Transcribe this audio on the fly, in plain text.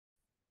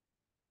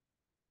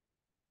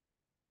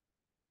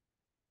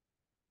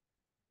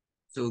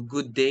So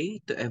good day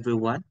to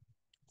everyone.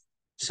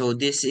 So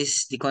this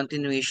is the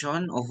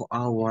continuation of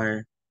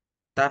our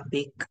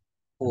topic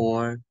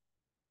for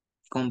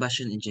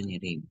combustion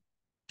engineering.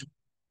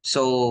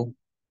 So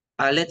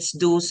let's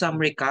do some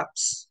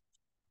recaps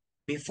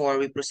before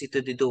we proceed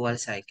to the dual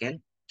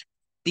cycle.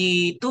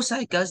 The two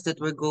cycles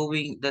that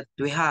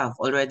we have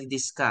already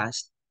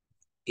discussed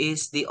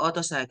is the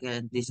Otto cycle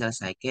and diesel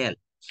cycle.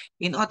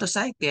 In Otto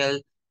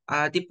cycle,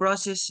 the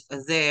process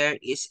there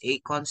is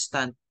a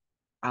constant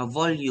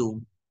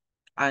volume.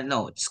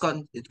 No, it's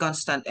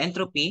constant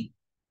entropy,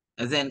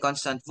 then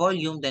constant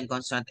volume, then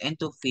constant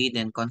entropy,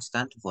 then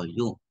constant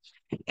volume.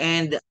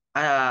 And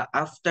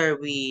after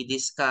we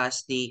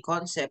discuss the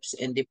concepts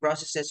and the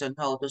processes on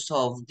how to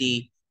solve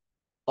the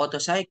Otto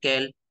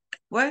cycle,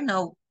 we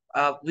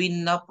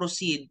now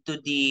proceed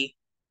to the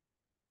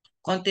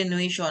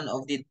continuation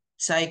of the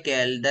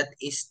cycle that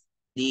is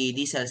the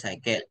diesel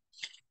cycle.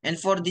 And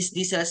for this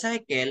diesel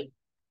cycle,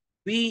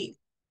 we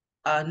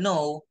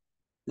know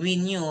we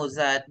knew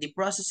that the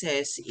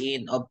processes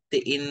in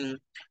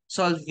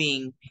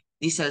solving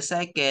diesel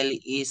cycle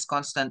is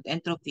constant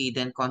entropy,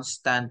 then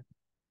constant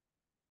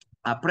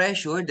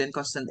pressure, then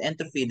constant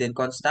entropy, then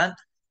constant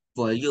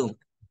volume.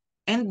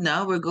 And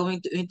now we're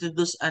going to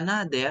introduce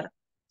another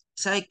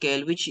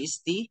cycle, which is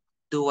the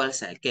dual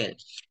cycle.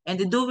 And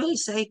the dual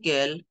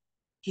cycle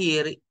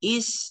here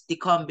is the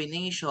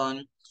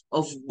combination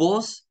of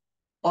both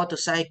Otto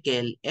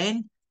cycle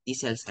and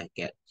diesel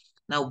cycle.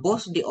 Now,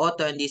 both the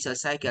Otto and diesel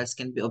cycles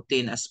can be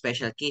obtained as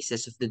special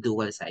cases of the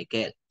dual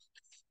cycle.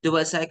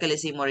 Dual cycle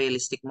is a more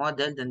realistic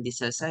model than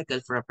diesel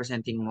cycle for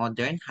representing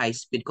modern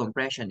high-speed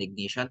compression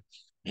ignition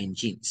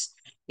engines.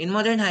 In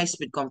modern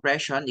high-speed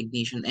compression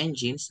ignition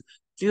engines,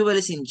 fuel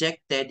is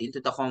injected into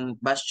the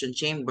combustion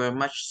chamber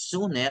much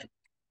sooner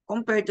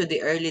compared to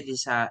the early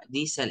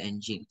diesel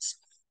engines.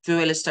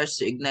 Fuel starts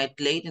to ignite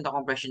late in the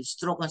compression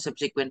stroke and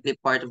subsequently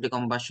part of the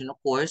combustion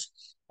occurs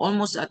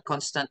almost at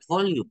constant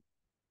volume.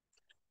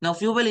 Now,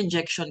 fuel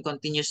injection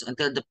continues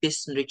until the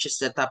piston reaches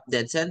the top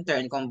dead center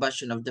and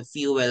combustion of the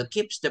fuel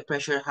keeps the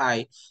pressure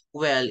high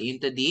well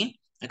into the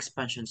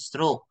expansion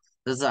stroke.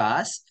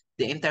 Thus,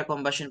 the entire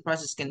combustion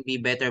process can be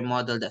better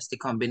modeled as the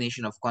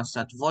combination of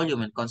constant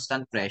volume and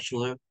constant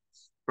pressure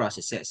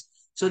processes.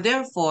 So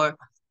therefore,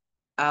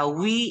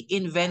 we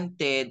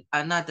invented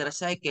another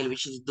cycle,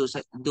 which is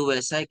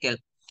dual cycle,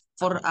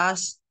 for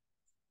us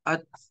uh,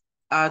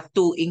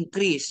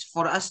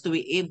 for us to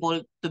be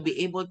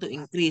able to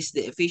increase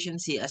the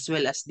efficiency as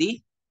well as the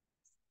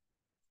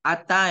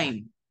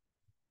time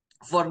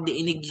for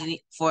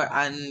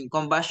an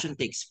combustion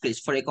takes place,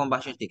 for a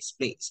combustion takes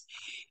place.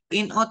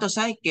 In Otto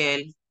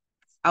cycle,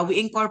 we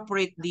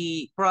incorporate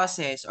the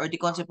process or the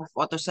concept of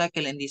Otto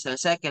cycle and diesel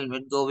cycle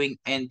when going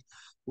and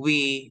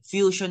we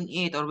fusion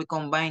it or we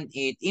combine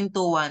it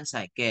into one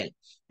cycle.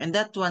 And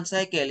that one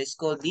cycle is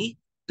called the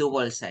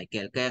dual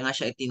cycle. Kaya nga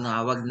siya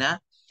itinawag na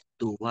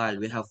dual.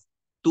 We have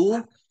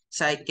two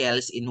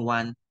cycles in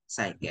one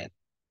cycle.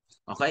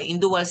 Okay, in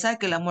dual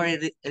cycle, a more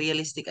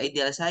realistic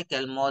ideal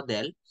cycle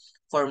model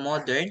for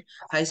modern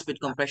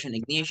high-speed compression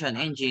ignition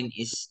engine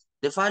is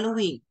the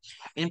following.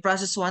 In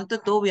process 1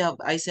 to 2, we have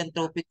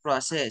isentropic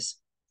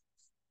process.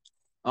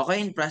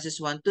 Okay, in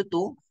process 1 to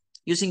 2,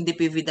 using the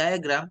PV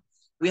diagram,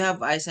 we have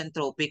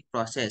isentropic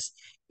process.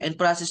 And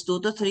process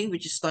 2 to 3,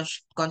 which is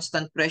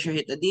constant pressure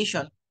heat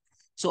addition.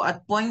 So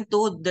at point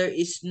 2, there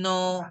is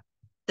no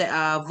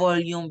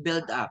volume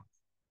build up.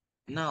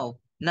 No.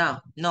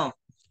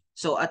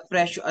 So at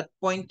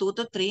point 2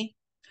 to 3,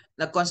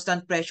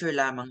 nag-constant pressure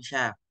lamang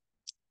siya.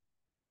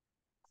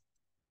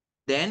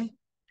 Then,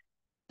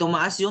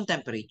 tumaas yung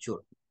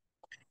temperature.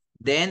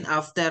 Then,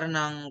 after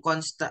ng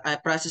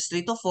process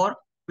 3 to 4,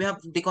 we have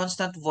the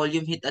constant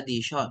volume heat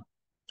addition.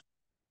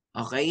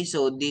 Okay,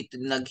 so dito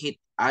nag-heat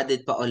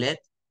added pa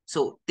ulit.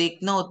 So,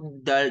 take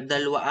note,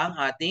 dalawa ang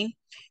ating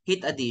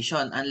heat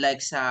addition. Unlike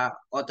sa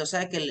Otto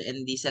cycle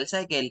and diesel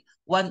cycle,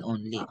 one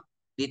only.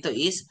 Dito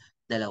is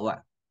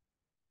dalawa.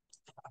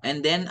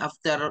 And then,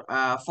 after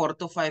 4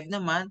 to 5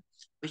 naman,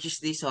 which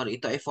is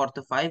ito ay 4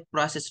 to 5.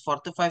 Process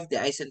 4 to 5, the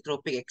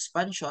isentropic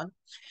expansion,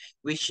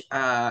 which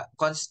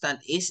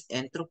constant is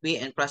entropy,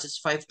 and process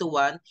 5 to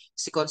 1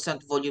 is the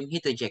constant volume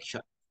heat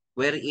rejection,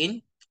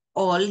 wherein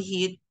all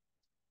heat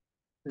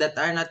that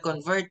are not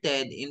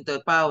converted into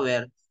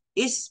power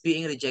is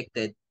being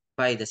rejected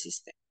by the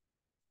system.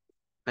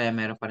 Kaya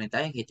meron pa rin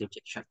tayong heat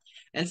rejection.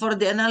 And for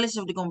the analysis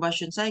of the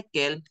combustion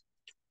cycle,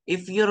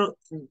 if you're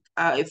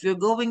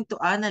going to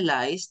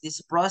analyze this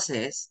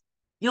process,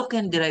 you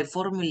can derive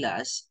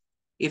formulas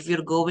if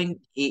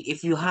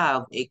you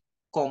have a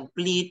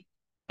complete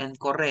and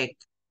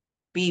correct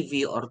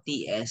PV or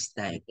TS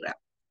diagram.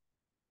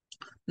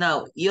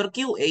 Now, your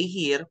QA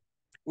here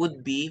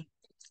would be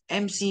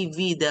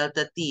MCV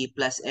delta T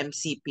plus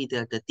MCP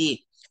delta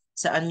T.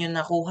 Saan nyo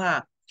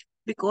nakuha?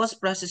 Because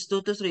process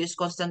 2 to 3 is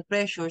constant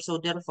pressure,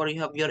 so therefore you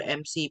have your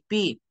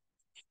MCP.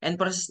 And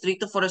process 3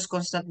 to 4 is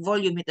constant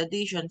volume heat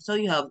addition, so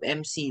you have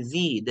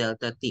MCV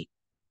delta T.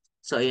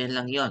 So, ayan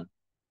lang yon.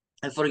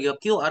 And for your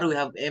QR, we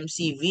have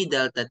MCV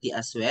delta T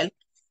as well.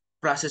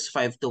 process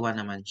 5 to 1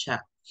 naman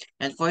siya.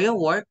 And for your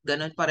work,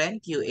 ganun pa rin,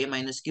 QA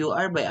minus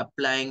QR by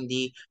applying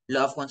the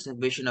law of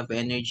conservation of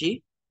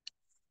energy.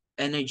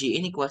 Energy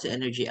in equals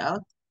energy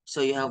out.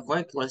 So you have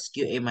work equals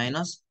QA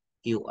minus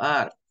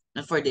QR.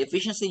 And for the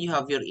efficiency, you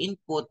have your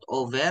input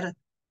over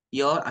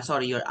your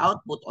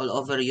output all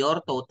over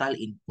your total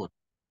input.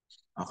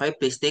 Okay,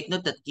 please take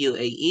note that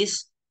QA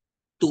is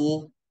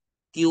 2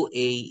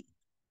 QA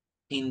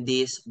in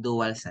this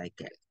dual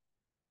cycle.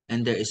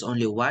 And there is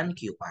only one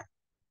QR.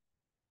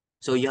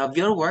 So you have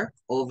your work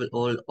all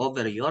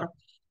over your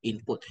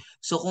input.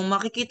 So kung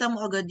makikita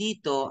mo agad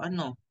dito,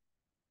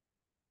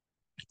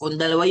 kung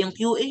dalawa yung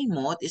QA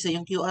mo at isa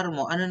yung QR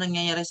mo, ano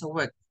nangyayari sa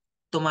work?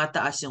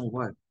 Tumataas yung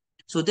work.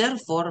 So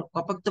therefore,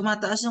 kapag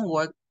tumataas yung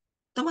work,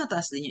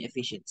 tumataas din yung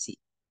efficiency.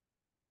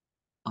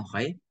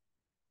 Okay?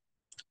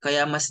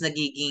 Kaya mas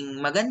nagiging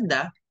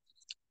maganda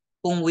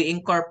kung we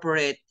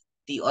incorporate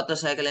the Otto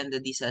cycle and the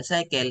diesel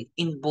cycle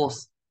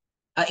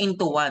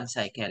into one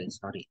cycle,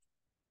 sorry.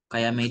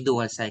 Kaya may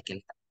dual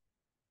cycle.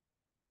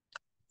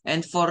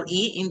 And for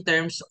E, in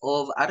terms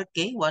of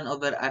RK, 1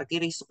 over RK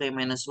raised to K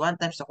minus 1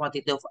 times the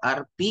quantity of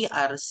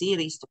RC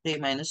raised to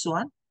K minus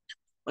 1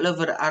 all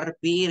over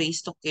RP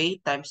raised to K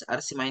times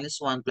RC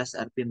minus 1 plus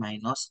RP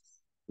minus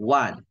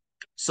 1.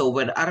 So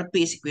where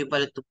RP is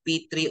equivalent to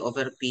P3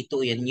 over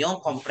P2, yan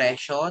yung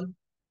compression,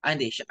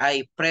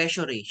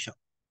 pressure ratio.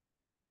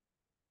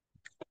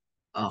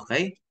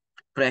 Okay?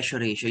 Pressure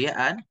ratio,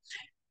 yan.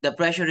 The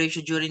pressure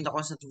ratio during the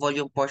constant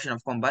volume portion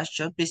of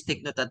combustion, please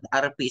take note that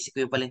RP is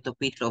equivalent to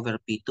P3 over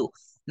P2.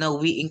 Now,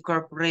 we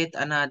incorporate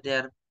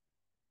another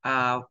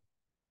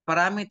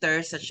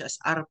parameter such as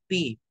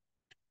RP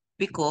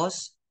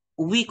because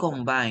we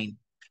combine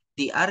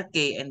the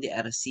RK and the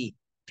RC.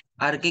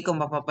 RK,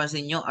 kung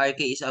mapapansin nyo,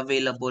 RK is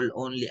available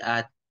only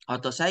at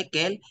auto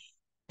cycle.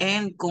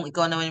 And kung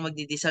ikaw naman yung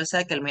magdi-diesel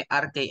cycle, may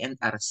RK and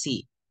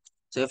RC.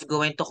 So if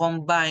going to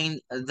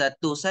combine the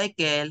two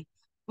cycle,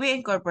 we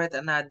incorporate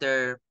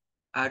another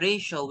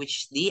ratio,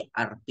 which is the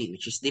RP,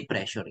 which is the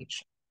pressure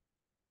ratio.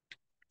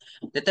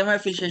 The thermal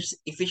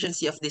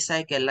efficiency of the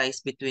cycle lies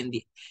between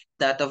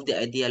that of the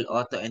ideal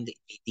auto and the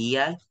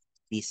ideal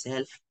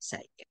diesel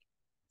cycle.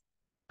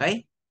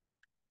 Okay?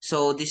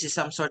 So this is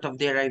some sort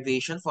of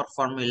derivation for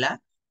formula.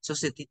 So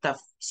si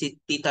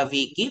theta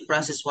Vicky,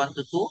 process 1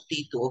 to 2,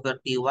 T2 over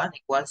T1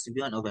 equals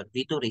V1 over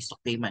V2 raised to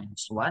K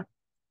minus 1,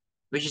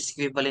 which is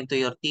equivalent to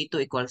your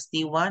T2 equals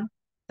T1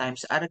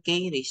 times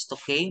RK raised to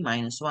K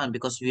minus 1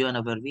 because V1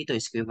 over V2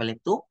 is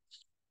equivalent to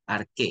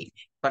RK.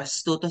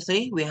 Process 2 to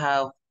 3, we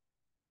have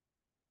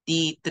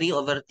T3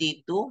 over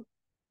T2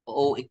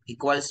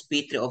 equals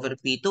P3 over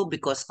P2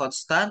 because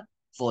constant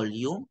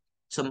volume.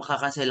 So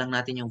makakancel lang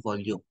natin yung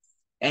volume.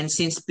 And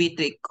since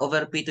P3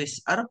 over P2 is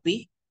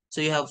RP,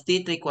 so you have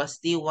T3 equals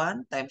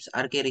T1 times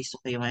RK raised to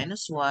K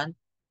minus 1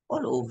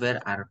 all over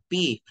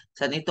RP.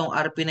 Saan itong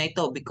RP na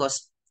ito?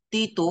 Because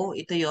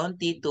T2, ito yon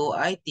T2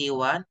 ay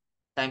T1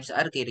 times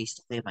RK raised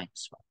to K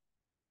minus 1.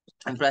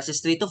 And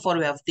process 3 to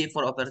 4, we have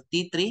T4 over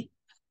T3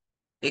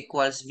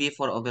 equals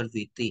V4 over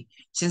V3.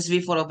 Since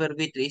V4 over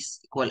V3 is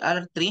equal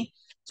R3,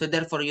 so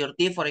therefore your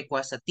T4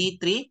 equals a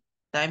T3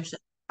 times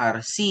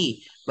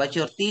RC. But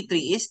your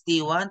T3 is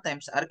T1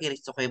 times RK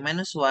raised to K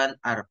minus 1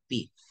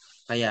 RP.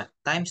 Kaya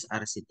times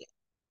RC din.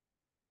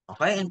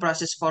 Okay, in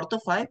process 4 to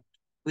 5,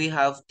 we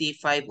have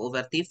T5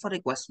 over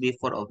T4 equals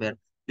V4 over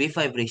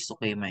V5 raised to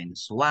K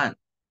minus 1.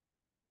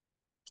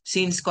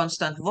 Since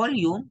constant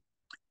volume,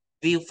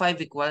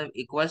 V5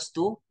 equals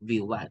to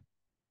V1.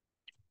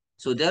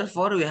 So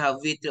therefore, we have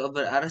V3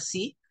 over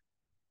RC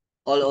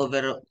all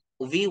over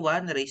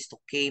V1 raised to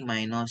K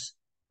minus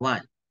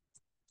 1.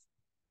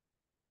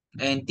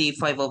 And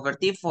T5 over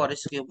T4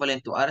 is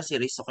equivalent to RC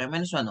raised to K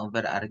minus 1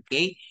 over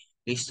RK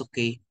raised to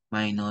K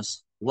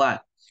minus 1.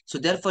 So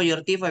therefore,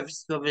 your T5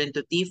 is equivalent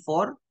to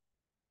T4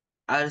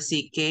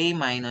 RCK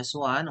minus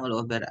 1 all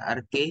over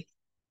RK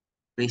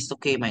raised to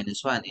K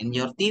minus 1. And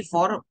your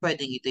T4,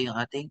 pwedeng ito yung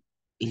ating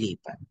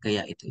ilipat.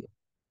 Kaya ito yun.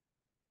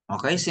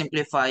 Okay,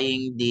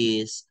 simplifying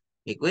this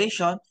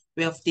equation,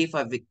 we have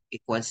T5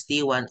 equals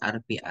T1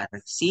 RP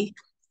RC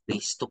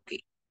raised to K.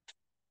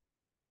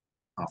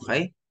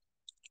 Okay?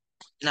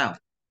 Now,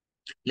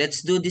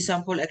 let's do the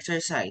sample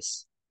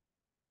exercise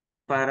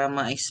para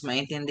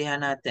maintindihan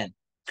natin.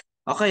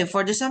 Okay,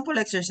 for the sample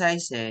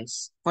exercise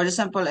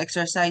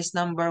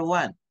number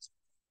 1,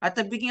 at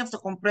the beginning of the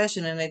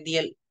compression and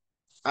ideal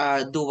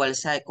dual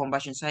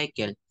combustion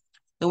cycle,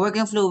 the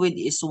working fluid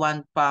is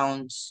 1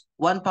 pound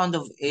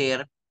of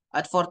air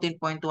at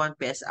 14.1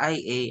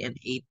 psia and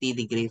 80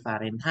 degrees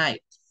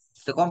Fahrenheit.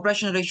 The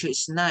compression ratio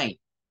is 9.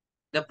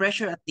 The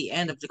pressure at the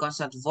end of the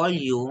constant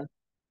volume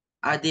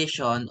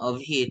addition of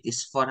heat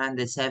is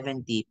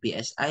 470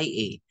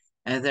 psia,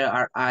 and there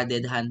are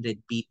added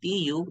 100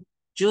 btu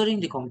during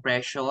the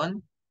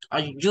compression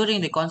or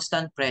during the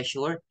constant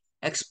pressure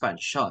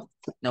expansion.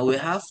 Now we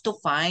have to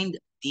find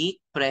the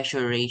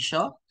pressure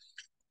ratio,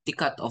 the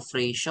cutoff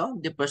ratio,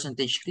 the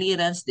percentage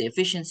clearance, the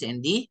efficiency,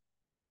 and the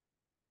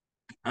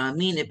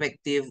mean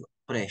effective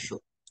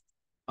pressure.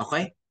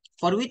 Okay?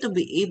 For we to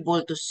be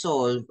able to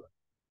solve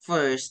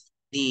first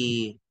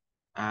the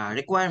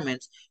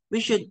requirements,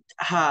 we should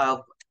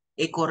have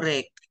a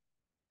correct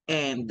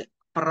and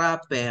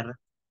proper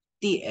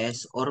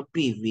TS or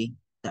PV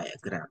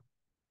diagram.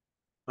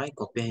 Okay,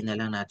 kopyahin na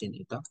lang natin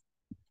ito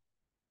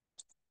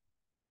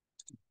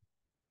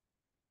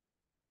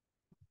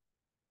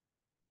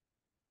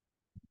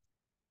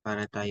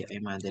para tayo ay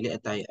madali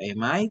at tayo ay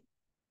may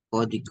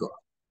kodigo.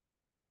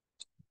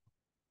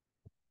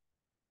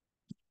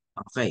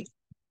 Okay.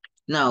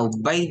 Now,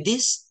 by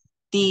this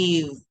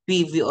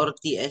PV or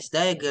TS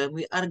diagram,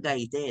 we are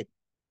guided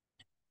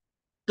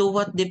to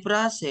what the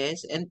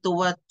process and to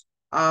what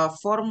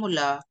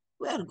formula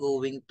we are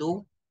going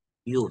to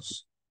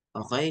use.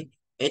 Okay?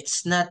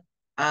 It's not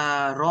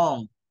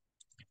wrong.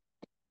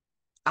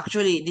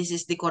 Actually, this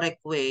is the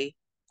correct way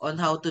on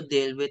how to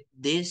deal with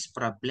this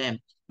problem.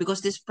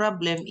 Because this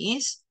problem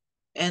is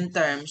in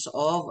terms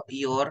of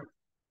your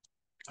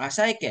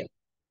cycle.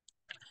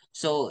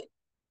 So,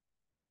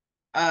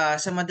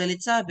 sa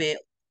madalit sabi,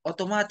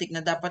 automatic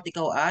na dapat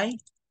ikaw ay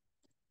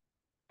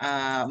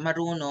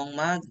marunong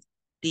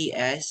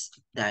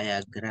mag-TS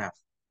diagram.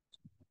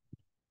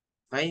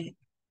 Okay?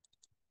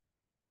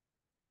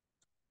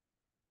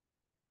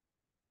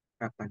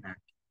 Papa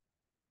natin.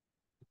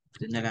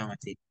 Ito na lang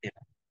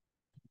matitira.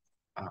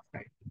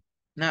 Okay.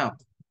 Now,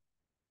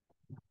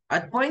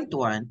 at point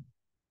 1,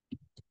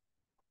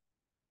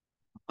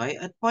 okay,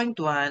 at point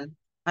 1,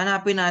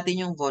 hanapin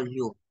natin yung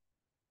volume.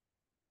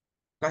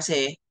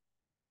 Kasi,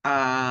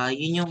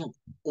 yun yung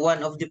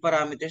one of the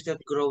parameters that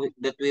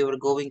we were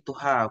going to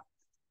have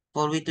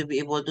for we to be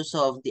able to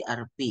solve the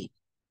RP.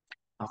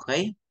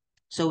 Okay?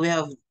 So, we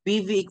have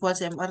PV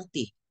equals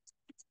MRT.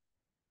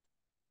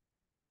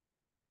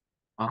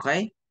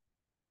 Okay?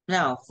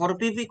 Now, for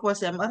PV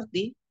equals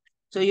MRT,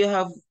 so you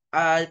have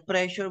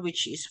pressure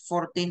which is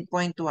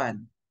 14.1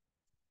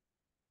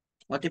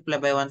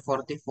 multiplied by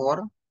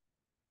 144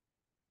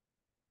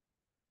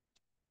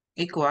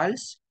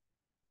 equals,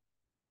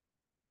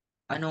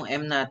 anong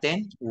M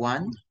natin?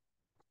 1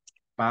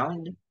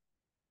 pound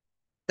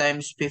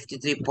times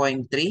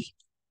 53.3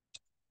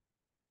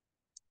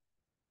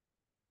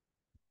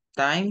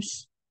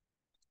 times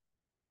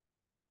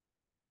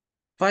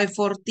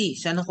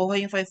 540. Saan nakuha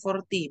yung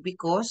 540?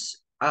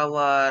 Because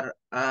our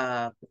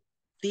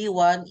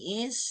T1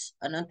 is,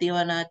 anong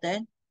T1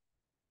 natin?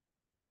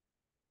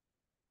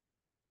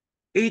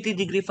 80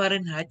 degree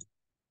Fahrenheit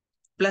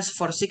plus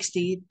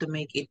 460 to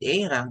make it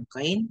a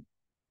Rankine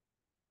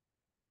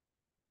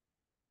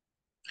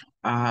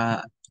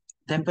uh,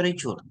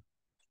 temperature.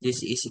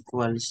 This is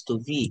equals to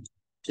V.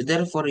 So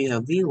therefore, you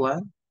have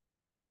V1,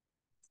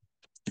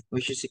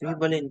 which is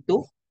equivalent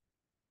to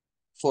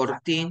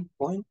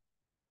 14.186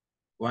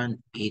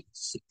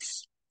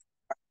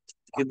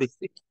 cubic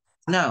feet.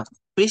 Now,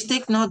 please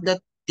take note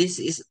that this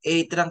is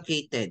a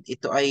truncated.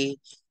 Ito ay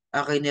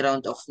aking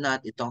ni-round off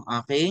nut. Itong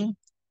aking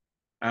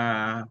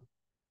uh,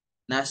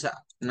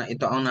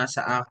 ito ang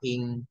nasa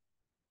aking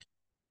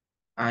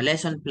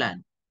lesson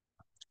plan.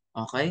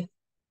 Okay?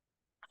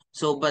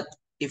 So, but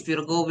if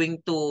you're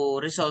going to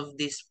resolve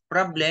this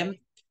problem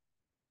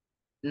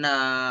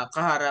na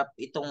kaharap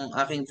itong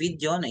aking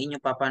video na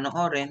inyong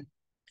papanoorin,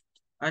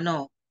 I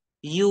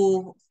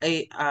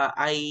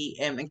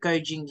am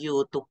encouraging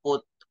you to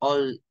put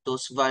all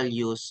those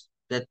values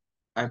that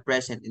are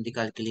present in the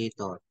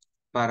calculator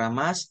para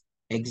mas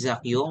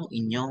exact yung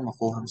inyong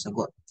makuhang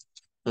sagot.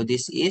 So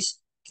this is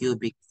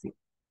cubic feet.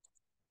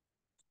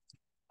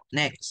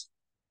 Next,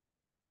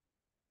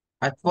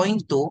 at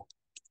point 2,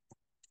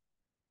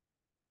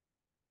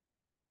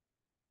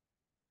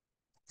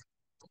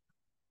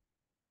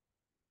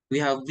 we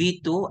have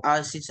V2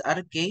 since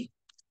RK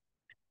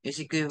is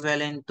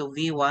equivalent to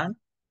V1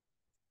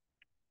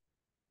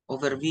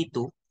 over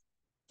V2.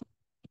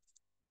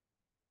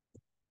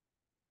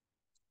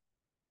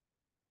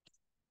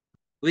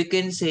 We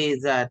can say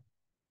that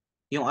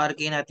yung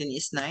RK natin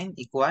is 9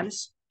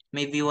 equals,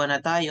 may V1 na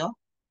tayo,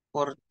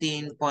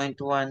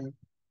 14.186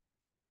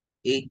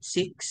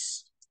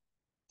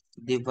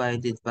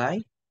 divided by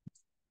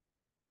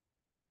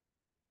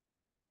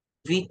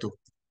V2.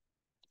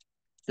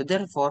 So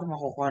therefore,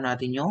 makukuha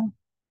natin yung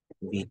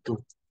V2.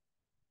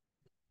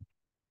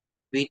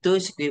 V2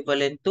 is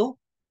equivalent to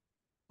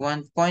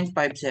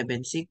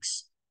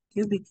 1.576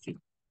 cubic feet.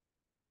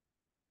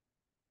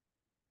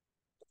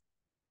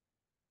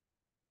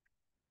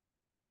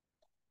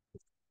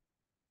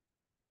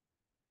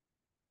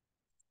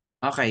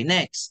 Okay,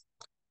 next.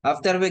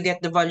 After we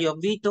get the value of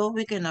V2,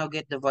 we can now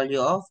get the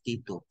value of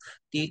T2.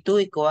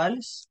 T2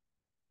 equals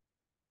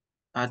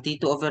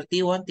T2 over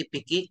T1,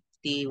 tipikik.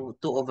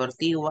 T2 over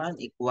T1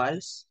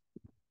 equals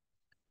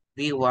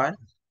V1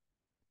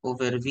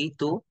 over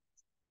V2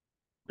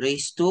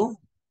 raised to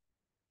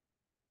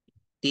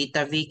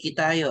theta Vk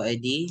tayo,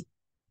 edi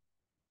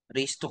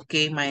raised to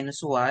K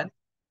minus 1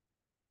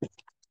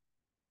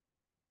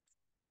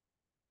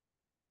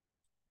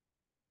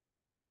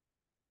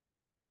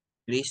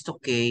 raised to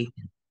K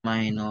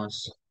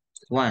minus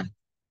 1.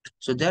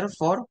 So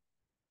therefore,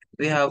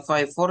 we have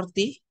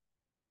 540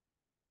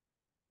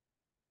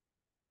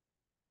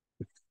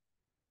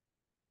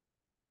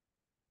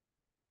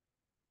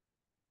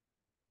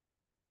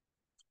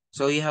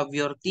 So you have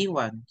your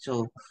T1.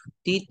 So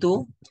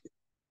T2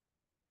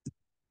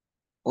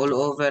 all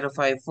over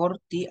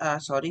 540.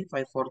 Sorry,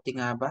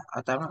 540 nga ba?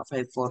 Tama,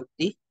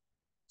 540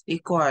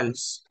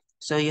 equals.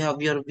 So you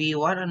have your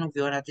V1. Anong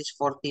V1 natin is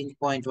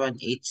 14.186.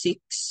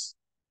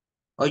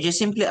 Or just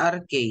simply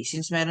RK.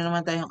 Since meron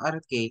naman tayong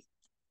RK,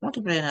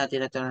 multiply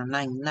natin ito ng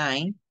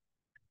 99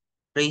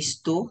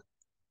 raised to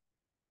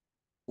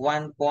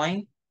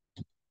 1.4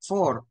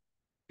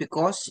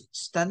 because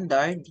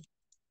standard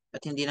at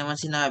hindi naman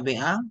sinabi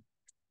ang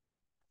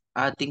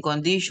ating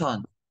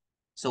condition.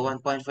 So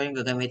 1.4 yung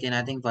gagamitin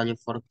nating value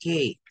for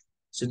K.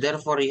 So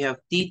therefore, you have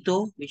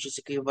T2 which is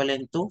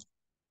equivalent to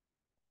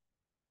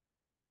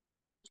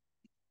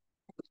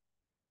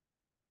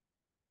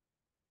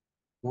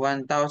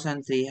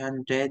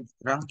 1,300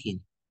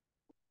 Rankine.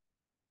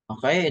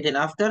 Okay, and then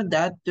after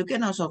that, you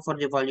can also for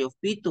the value of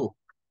P2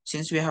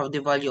 since we have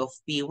the value of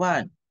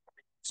P1.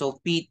 So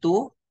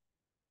P2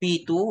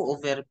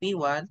 over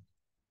P1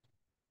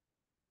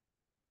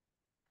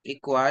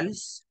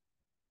 equals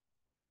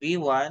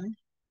P1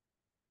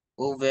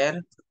 over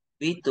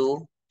P2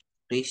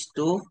 raised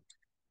to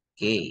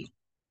K.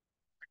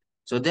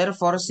 So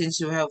therefore, since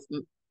you have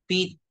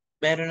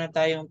meron na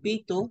tayong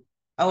P2,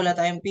 wala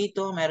tayong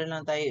P2, meron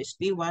lang tayo is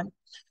P1.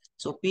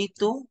 So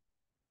P2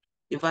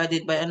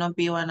 divided by anong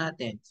P1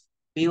 natin?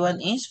 P1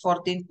 is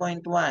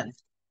 14.1.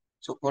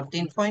 So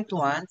 14.1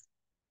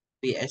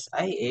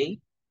 PSIA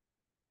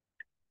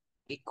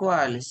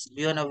equals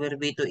V1 over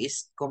V2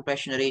 is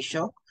compression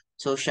ratio.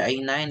 So siya ay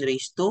 9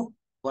 raised to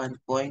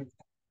 1.4.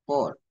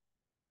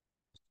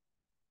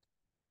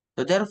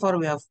 So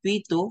therefore, we have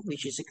P2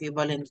 which is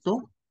equivalent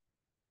to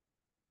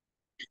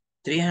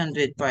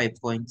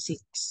 305.6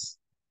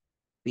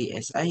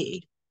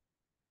 PSIA.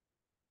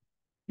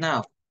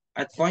 Now,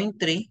 at point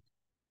 3,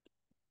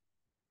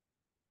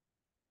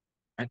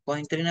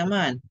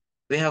 naman,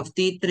 we have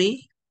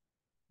T3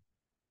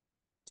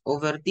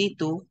 over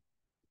T2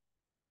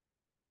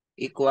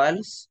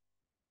 equals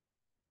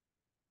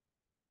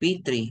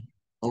P3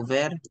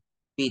 over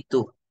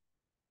P2.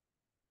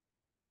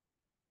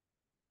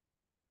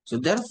 So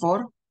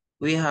therefore,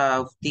 we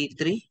have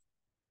T3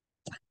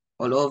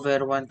 all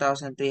over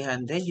 1,300,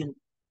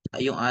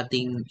 yung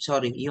ating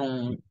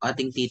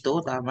T2,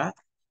 tama?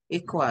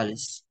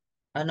 Equals.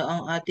 Ano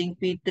ang ating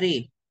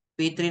P3?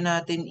 P3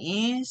 natin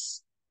is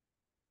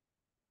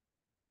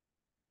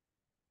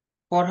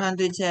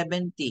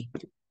 470.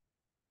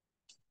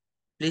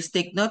 Please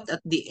take note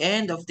at the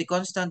end of the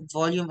constant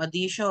volume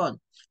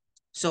addition.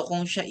 So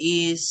kung siya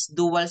is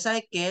dual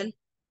cycle,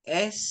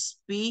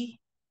 SP,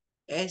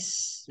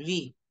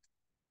 SV.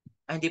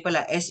 Hindi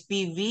pala,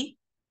 SPV,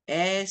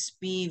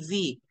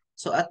 SPV.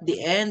 So at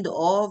the end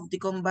of the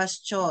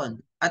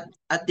combustion, at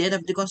the end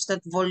of the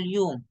constant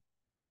volume.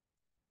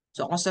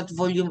 So constant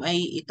volume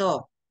ay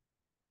ito.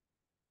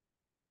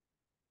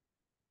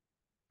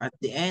 At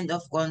the end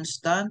of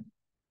constant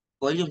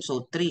volume,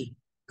 so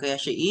 3. Kaya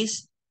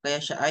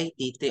siya ay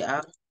T3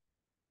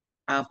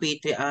 ang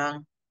P3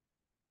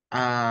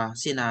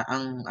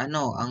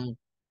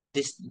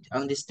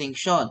 ang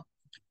distinction.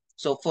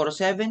 So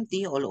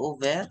 470 all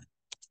over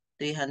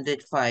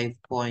 305.6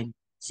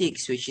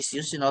 which is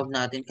yung sinolve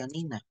natin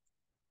kanina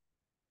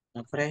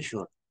ng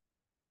pressure.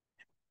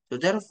 So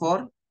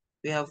therefore,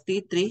 we have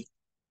T3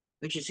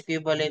 which is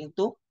equivalent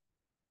to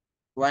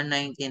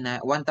 1,999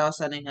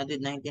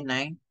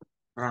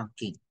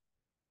 ranking.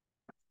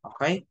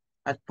 Okay?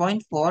 At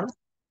point 4,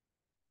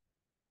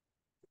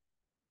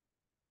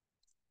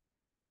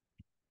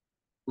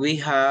 we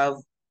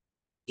have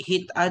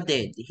heat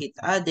added. Heat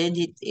added,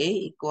 heat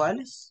A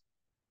equals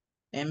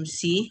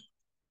MC.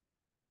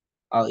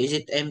 Is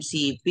it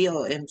MCP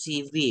or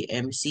MCV?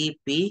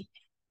 MCP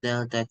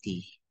delta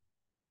T.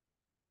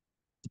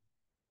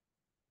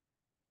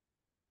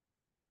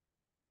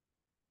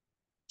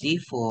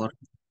 T4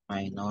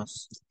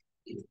 minus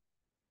T.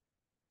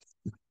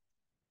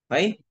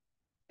 Okay?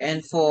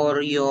 And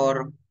for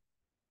your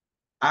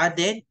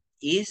added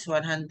is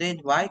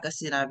 100. Why?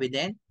 Kasi sinabi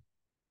din.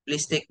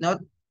 Please take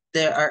note,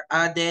 there are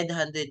added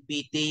 100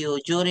 BTU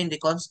during the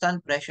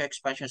constant pressure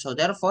expansion. So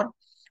therefore,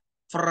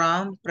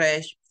 from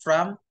process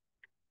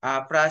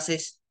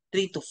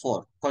 3 to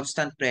 4,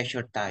 constant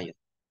pressure tayo.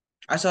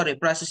 Sorry,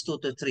 process 2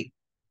 to 3.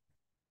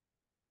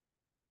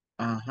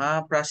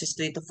 Process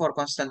 3 to 4,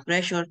 constant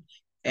pressure.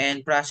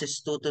 And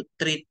process 2 to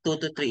 3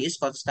 is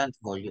constant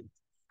volume.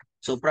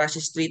 So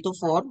process 3 to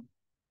 4,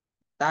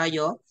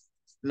 tayo,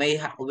 we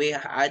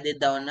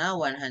added down na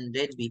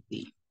 100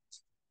 BTU.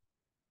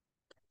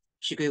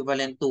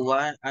 Equivalent to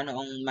 1, ano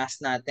ang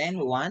mass natin?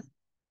 1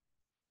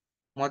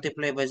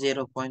 multiply by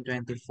 0.24.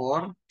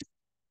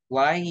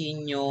 Y,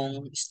 yun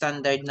yung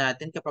standard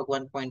natin kapag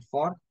 1.4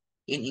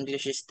 in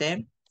English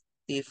system.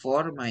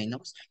 T4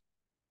 minus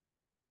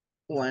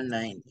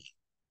 190.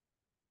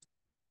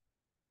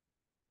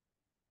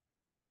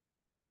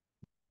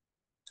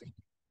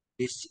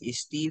 This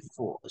is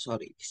T4.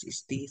 Sorry, this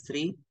is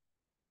T3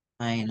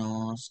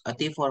 minus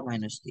T4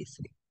 minus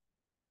T3.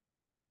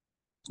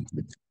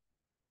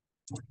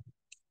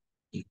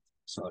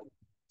 Sorry.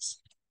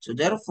 So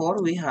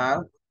therefore, we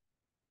have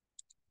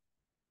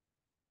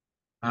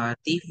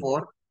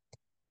T4,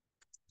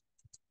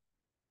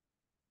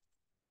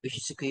 which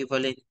is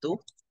equivalent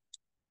to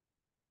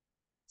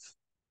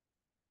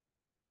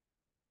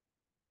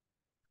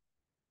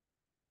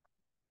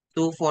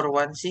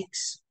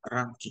 2416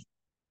 ranking.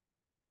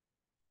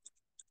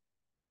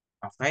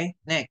 Okay,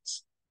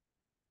 next.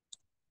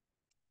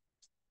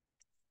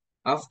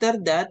 After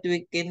that,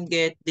 we can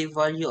get the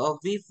value of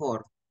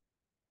V4.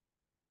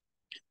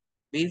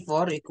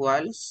 V4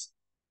 equals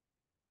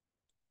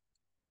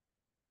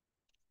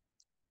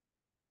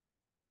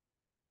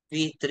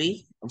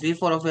V3,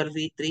 V4 over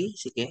V3,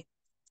 sige.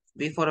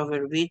 V4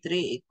 over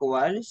V3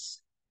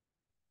 equals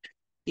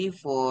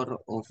T4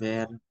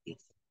 over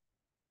T3.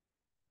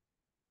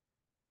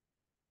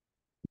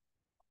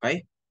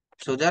 Okay?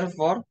 So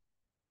therefore,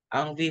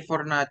 ang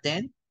V4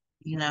 natin,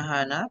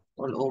 hinahanap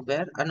all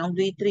over. Anong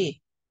V3?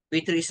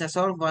 V3 is na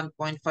solve,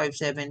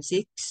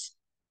 1.576.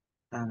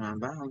 Tama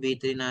ba? Ang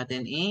V3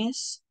 natin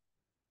is,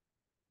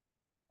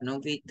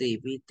 anong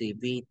V3? V3,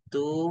 V2.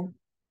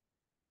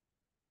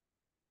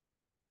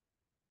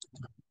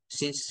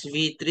 Since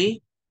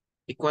V3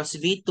 equals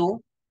V2,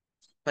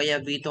 kaya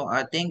V2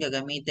 ang ating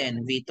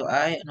gagamitin. V2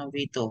 ay, anong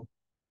V2?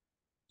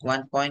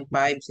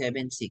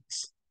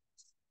 1.576.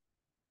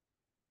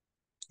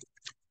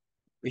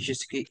 Which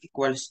is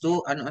equals to,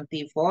 ano ang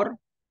T4?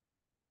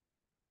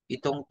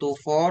 Itong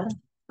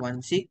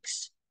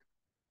 2416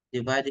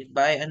 divided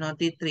by, ano ang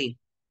T3?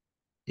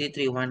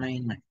 T3,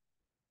 199.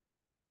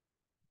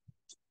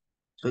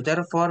 So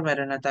therefore,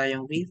 meron na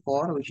tayong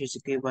V4 which is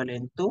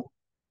equivalent to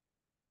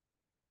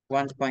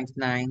 1.905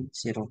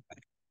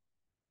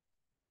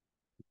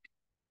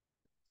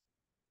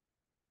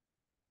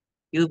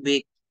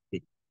 cubic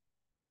feet.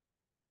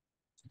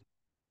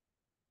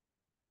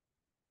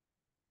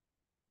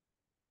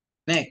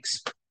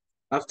 Next,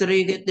 after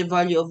you get the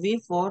value of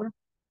V4,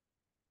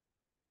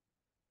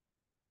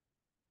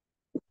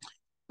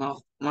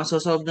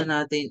 masosolve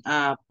na natin,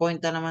 point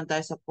na naman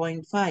tayo sa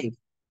point 5.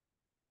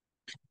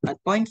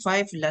 At point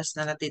 5, last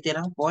na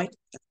natitirang point,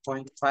 at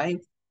point 5,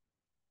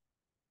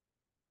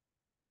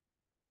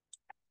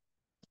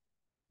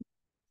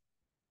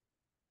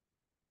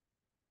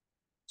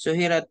 so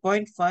here at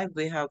point 5,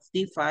 we have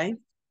T5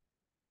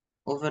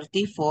 over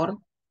T4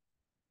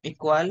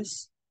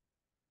 equals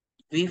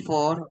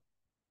V4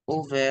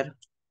 over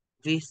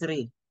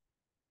V3.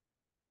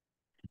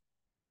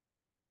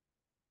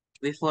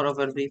 V4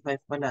 over V5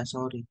 pala,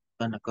 sorry.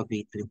 Nagka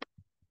V3.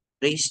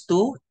 Raised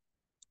to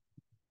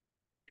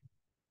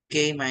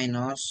K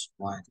minus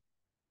 1.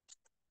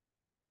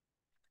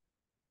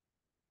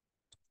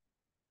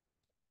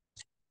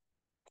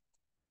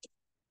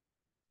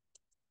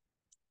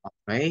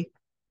 Okay?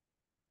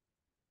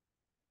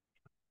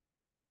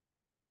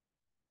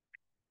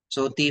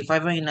 So, T5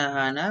 ang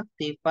hinahanap.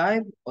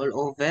 T5 all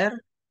over.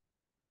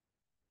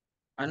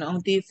 Ano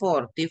ang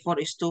T4? T4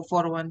 is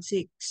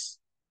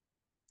 2416.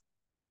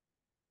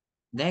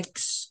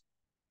 Next,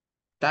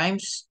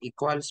 times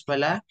equals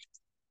pala.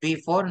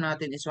 V4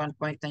 natin is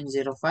 1.905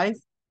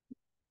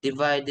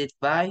 divided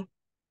by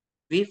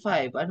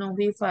V5. Anong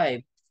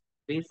V5?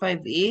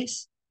 V5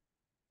 is,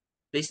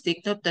 please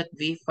take note that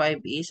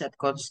V5 is at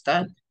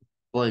constant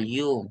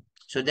volume.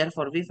 So,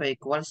 therefore, V5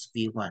 equals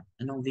V1.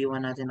 Anong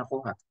V1 natin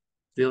nakuha?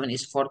 V1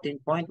 is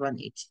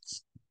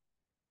 14.186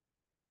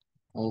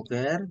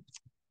 over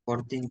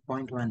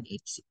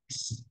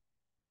 14.186.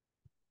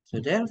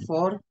 So,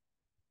 therefore,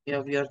 you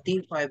have your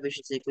T5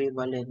 which is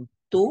equivalent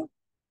to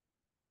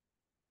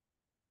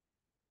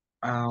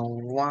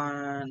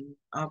 1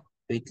 up.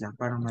 Wait lang,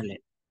 parang mali.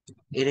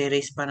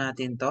 I-erase pa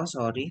natin to,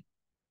 sorry.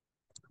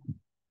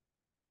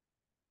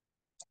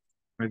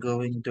 We're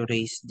going to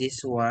raise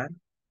this one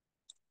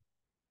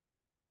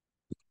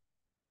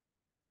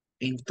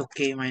into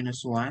K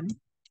minus 1.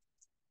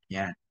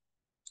 Yan.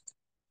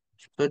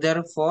 So,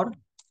 therefore,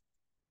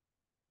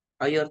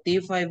 your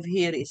T5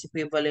 here is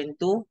equivalent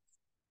to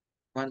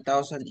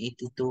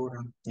 1082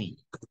 ranking.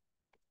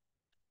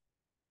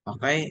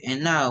 Okay?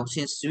 And now,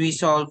 since we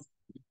solve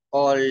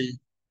all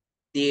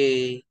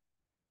the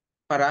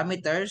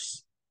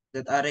parameters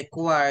that are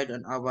required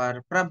on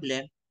our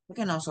problem, we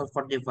can also solve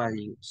for the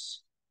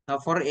values. Now,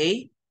 for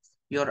A,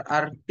 your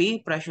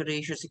RP pressure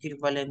ratio is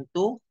equivalent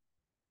to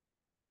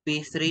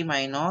P3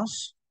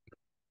 minus,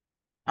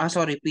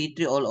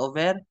 P3 all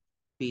over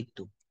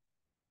P2.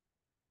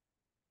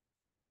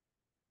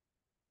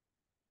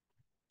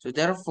 So,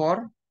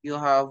 therefore, you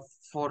have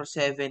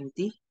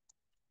 470.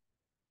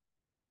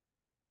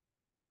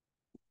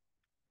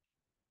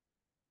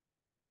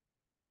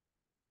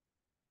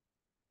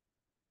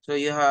 So,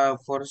 you have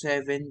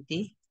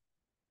 470.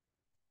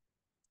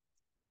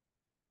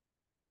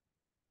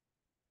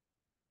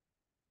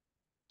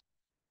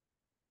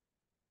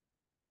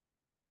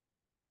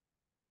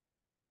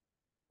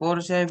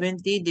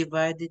 470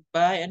 divided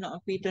by, ano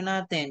ang P2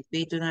 natin?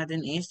 P2 natin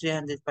is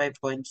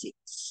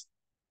 305.6.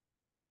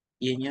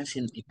 Yun yung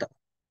ito.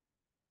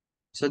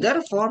 So,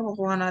 therefore,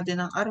 kukuha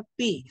natin ang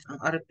RP.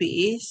 Ang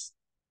RP is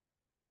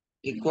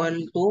equal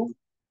to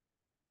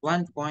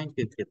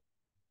 1.50.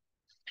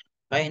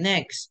 Okay,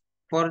 next.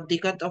 For the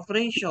cutoff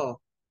ratio,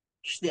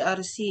 is the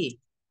RC.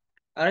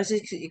 RC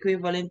is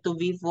equivalent to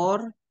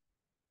V4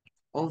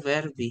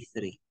 over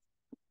V3.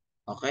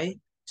 Okay?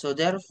 So,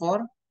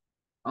 therefore,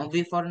 ang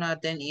V4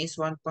 natin is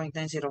 1.905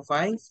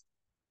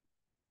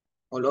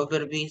 all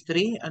over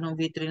V3. Anong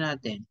V3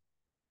 natin?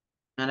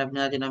 Hanap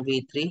natin ang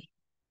V3.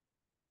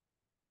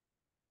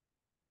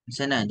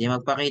 Isa na, hindi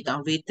magpakita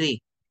ang V3.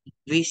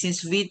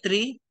 Since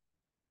V3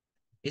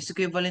 is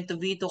equivalent to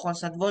V2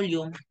 constant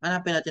volume,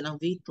 hanapin natin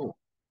ang V2.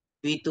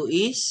 V2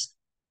 is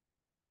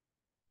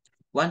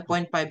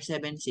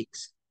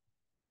 1.576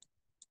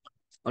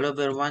 all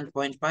over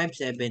 1.576.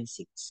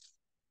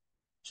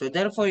 So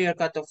therefore, your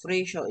cutoff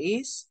ratio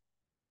is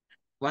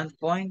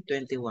 1.21.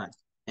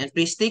 And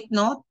please take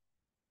note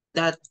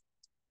that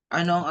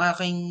ano ang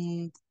aking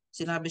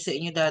sinabi sa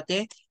inyo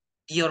dati,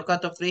 your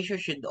cutoff ratio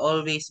should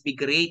always be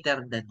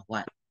greater than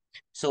 1.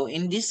 So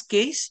in this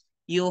case,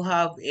 you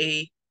have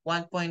a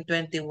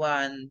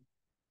 1.21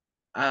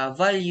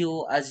 value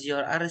as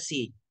your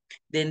RC.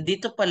 Then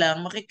dito pa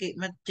lang,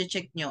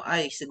 check nyo,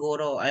 ay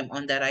siguro I'm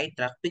on the right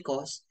track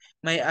because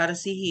my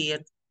RC here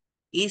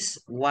is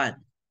 1.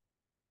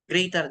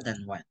 Greater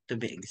than 1 to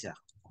be exact.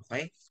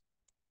 Okay?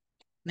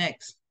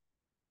 Next.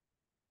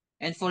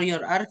 And for your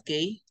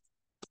RK,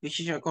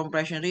 which is your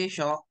compression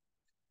ratio,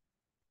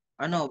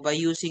 by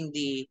using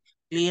the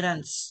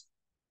clearance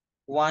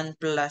 1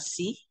 plus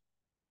C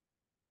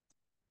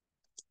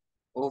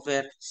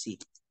over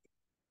C.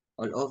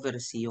 All over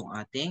C yung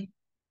ating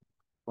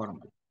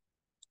formula.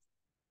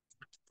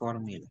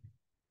 Formula.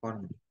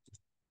 Formula.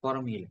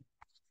 Formula.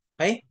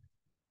 Okay?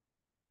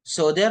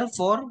 So,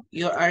 therefore,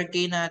 your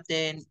RK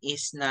natin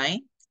is 9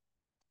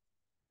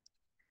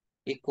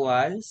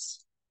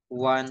 equals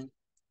 1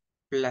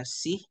 plus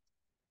C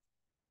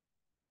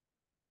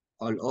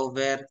all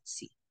over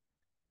C.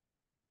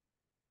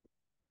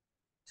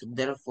 So,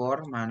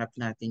 therefore, mahanap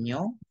natin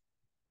yung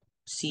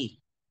C,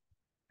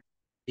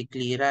 the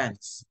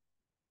clearance.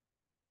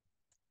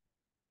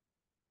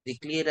 The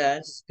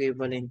clearance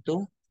equivalent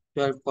to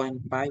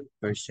 12.5%.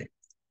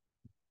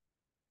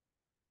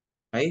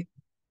 Okay?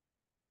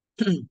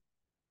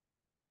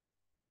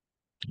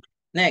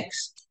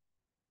 Next.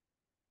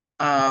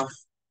 Ano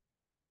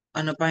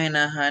pa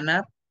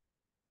hinahanap?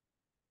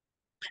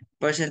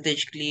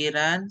 Percentage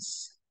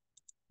clearance.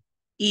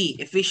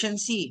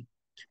 Efficiency.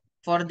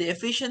 For the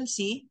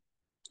efficiency,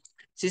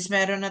 since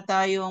meron na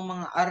tayong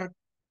mga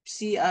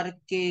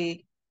RK,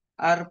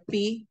 RP,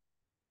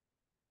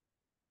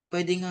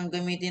 pwede nga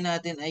gamitin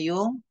natin ay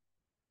yung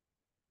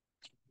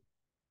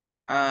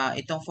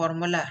itong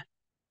formula.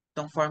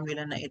 Itong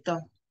formula na ito.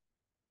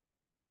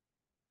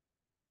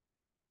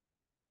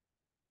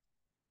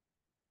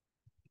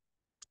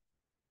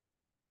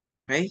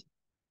 Okay?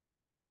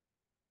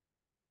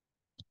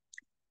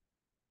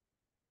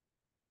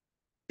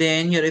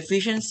 Then, your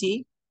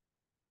efficiency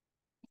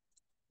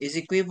is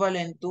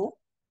equivalent to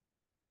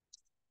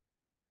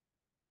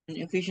yung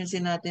efficiency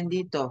natin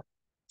dito,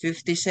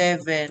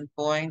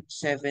 57.73%.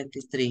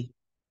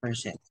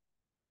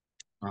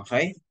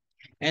 Okay?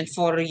 And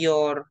for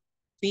your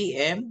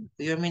PM,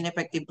 your mean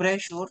effective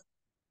pressure,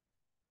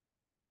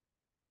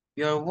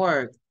 your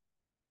work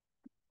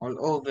all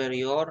over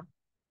your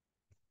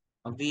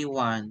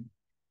V1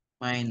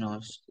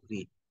 minus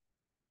V.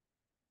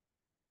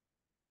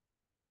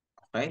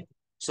 Okay?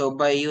 So,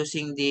 by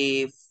using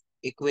the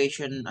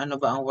equation, ano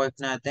ba ang work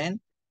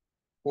natin?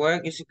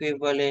 Work is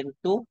equivalent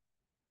to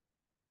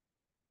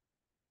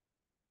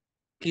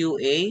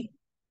QA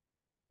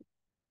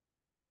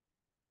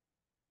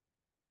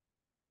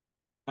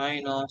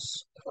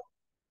minus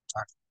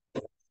R.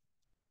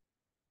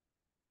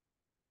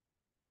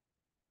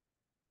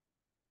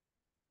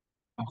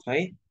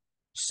 Okay?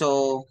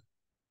 So,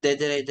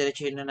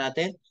 diretso na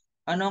natin.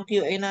 Ano ang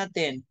QA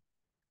natin?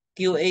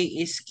 QA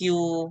is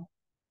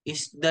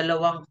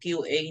dalawang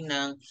QA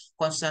ng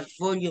constant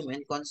volume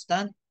and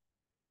constant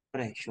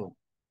pressure.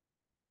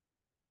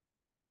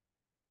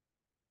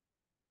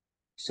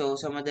 So,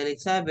 sa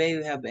madalit sabi,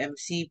 we have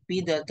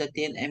MCP delta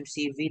T and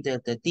MCV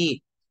delta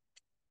T.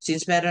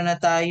 Since meron na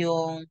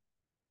tayong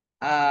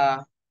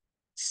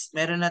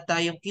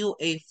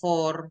QA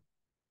for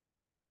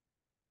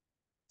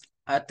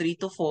 3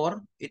 to 4,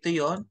 ito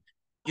yon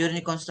during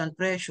constant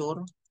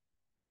pressure,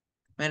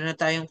 meron na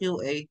tayong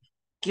QA,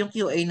 yung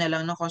QA na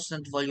lang ng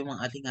constant volume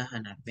ang ating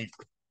hahanapin.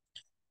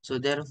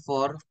 So,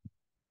 therefore,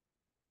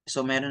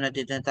 meron na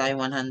dito na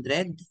tayong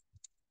 100.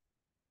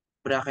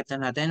 Bracket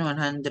na natin,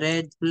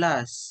 100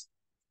 plus.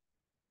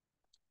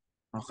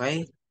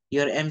 Okay?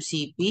 Your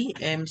MCP,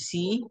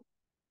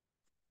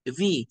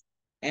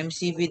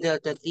 MCV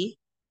delta T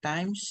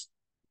times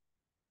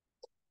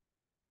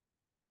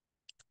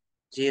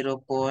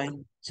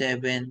 0.714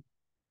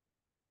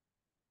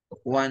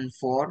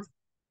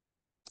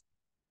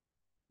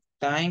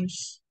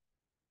 times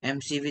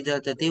MCV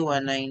delta T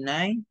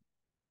 199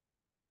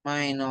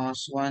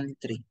 minus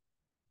 13.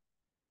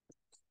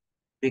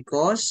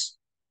 Because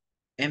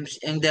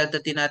ang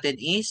delta T natin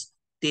is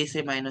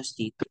T3 minus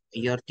T2.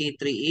 Your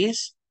T3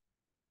 is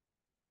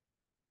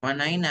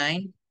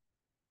 199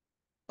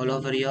 all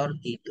over your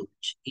T2,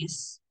 which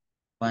is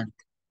 1.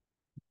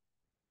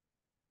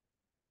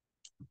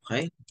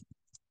 Okay?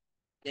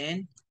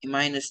 Then,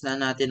 i-minus na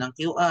natin ang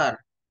QR.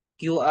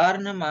 QR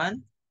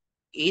naman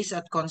is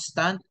at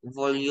constant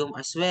volume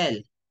as well.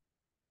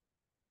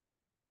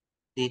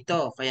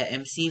 Dito, kaya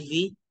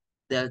MCV,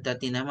 delta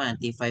T naman,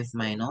 T5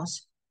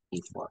 minus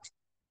T4.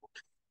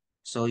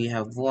 So, you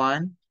have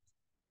 1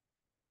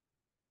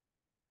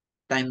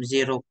 times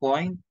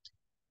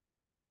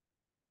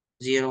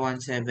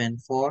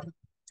 0.0174,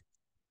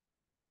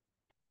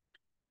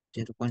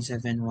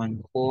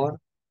 0.714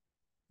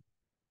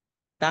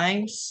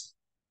 times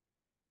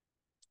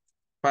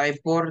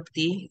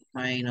 540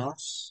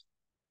 minus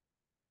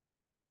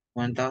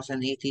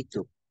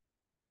 1082.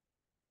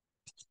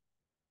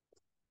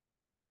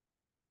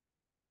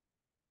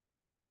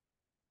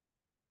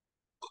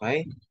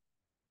 Okay?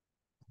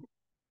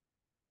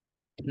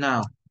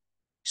 Now,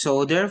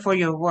 so therefore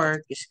your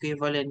work is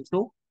equivalent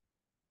to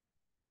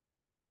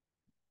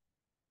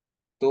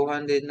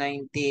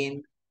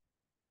 219.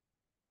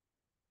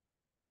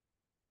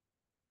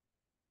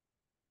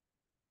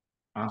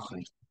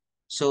 Okay.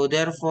 So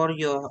therefore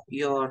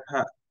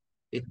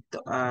ito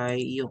ay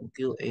yung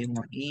QA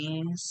mo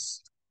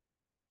is,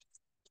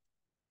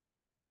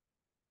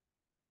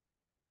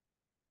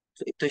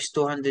 so ito is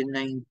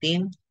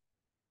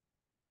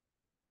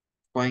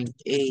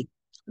 219.8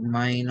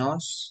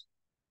 minus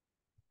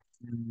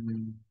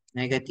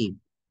negative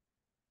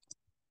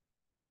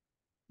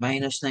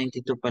minus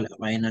 92 pala,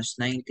 minus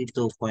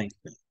 92.5.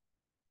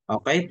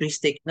 Okay, please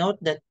take note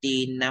that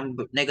the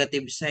number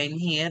negative sign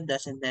here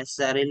doesn't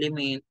necessarily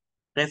mean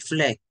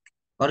reflect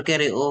or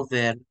carry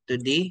over to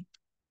the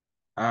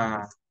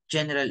uh,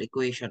 general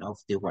equation of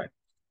the work.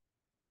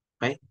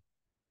 Okay?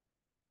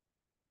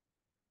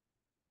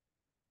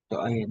 So,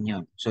 ayan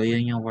yun. So,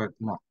 yun yung work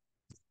mo.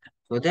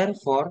 So,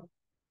 therefore,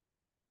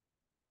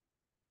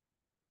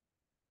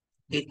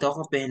 ito,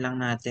 kopyahin lang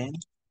natin.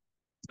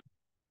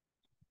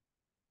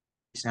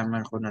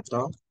 Isama ko na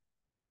to.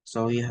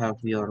 So, you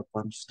have your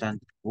constant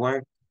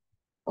work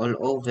all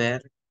over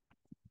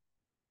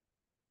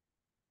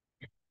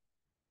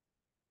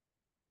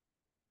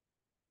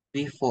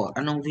V4.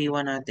 Anong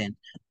V1 natin?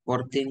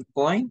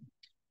 14.186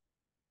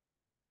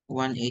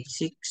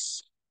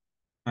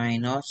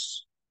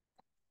 minus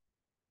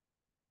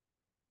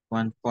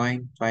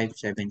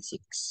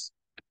 1.576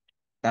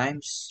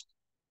 times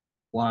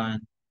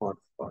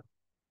 144.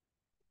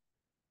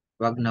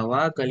 Wag na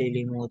wag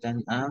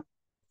kalilimutan ang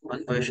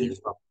conversion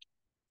factor.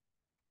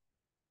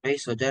 Okay,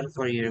 so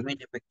therefore your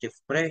mean effective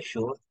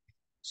pressure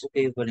is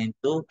equivalent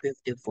to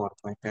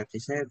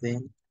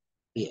 54.37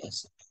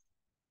 PS.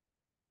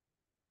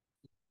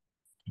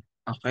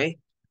 Okay?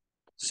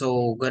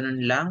 So,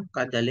 ganun lang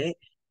kadali.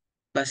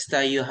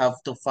 Basta you have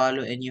to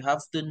follow and you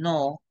have to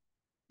know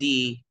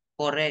the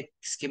correct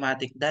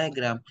schematic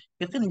diagram,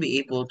 you can be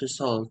able to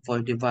solve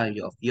for the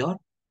value of your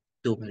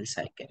dual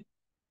cycle.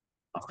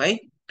 Okay?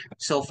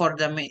 So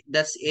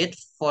that's it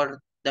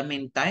for the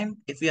meantime.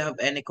 If you have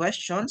any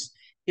questions,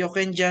 you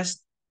can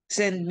just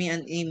send me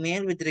an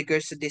email with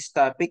regards to this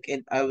topic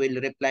and I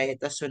will reply it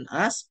as soon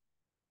as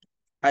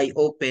I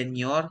open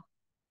your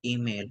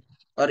email.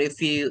 Or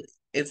if you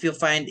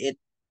find it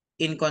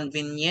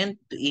inconvenient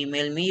to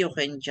email me, you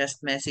can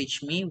just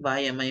message me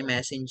via my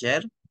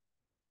messenger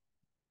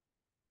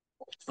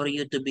for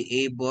you to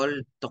be able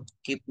to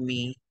keep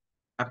me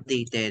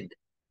updated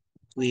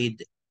with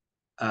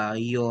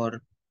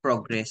your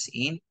progress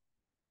in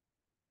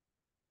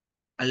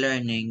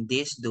learning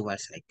this dual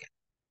cycle.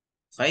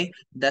 Okay,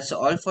 that's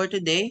all for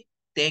today.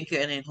 Thank you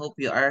and I hope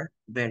you are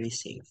very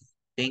safe.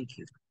 Thank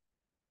you.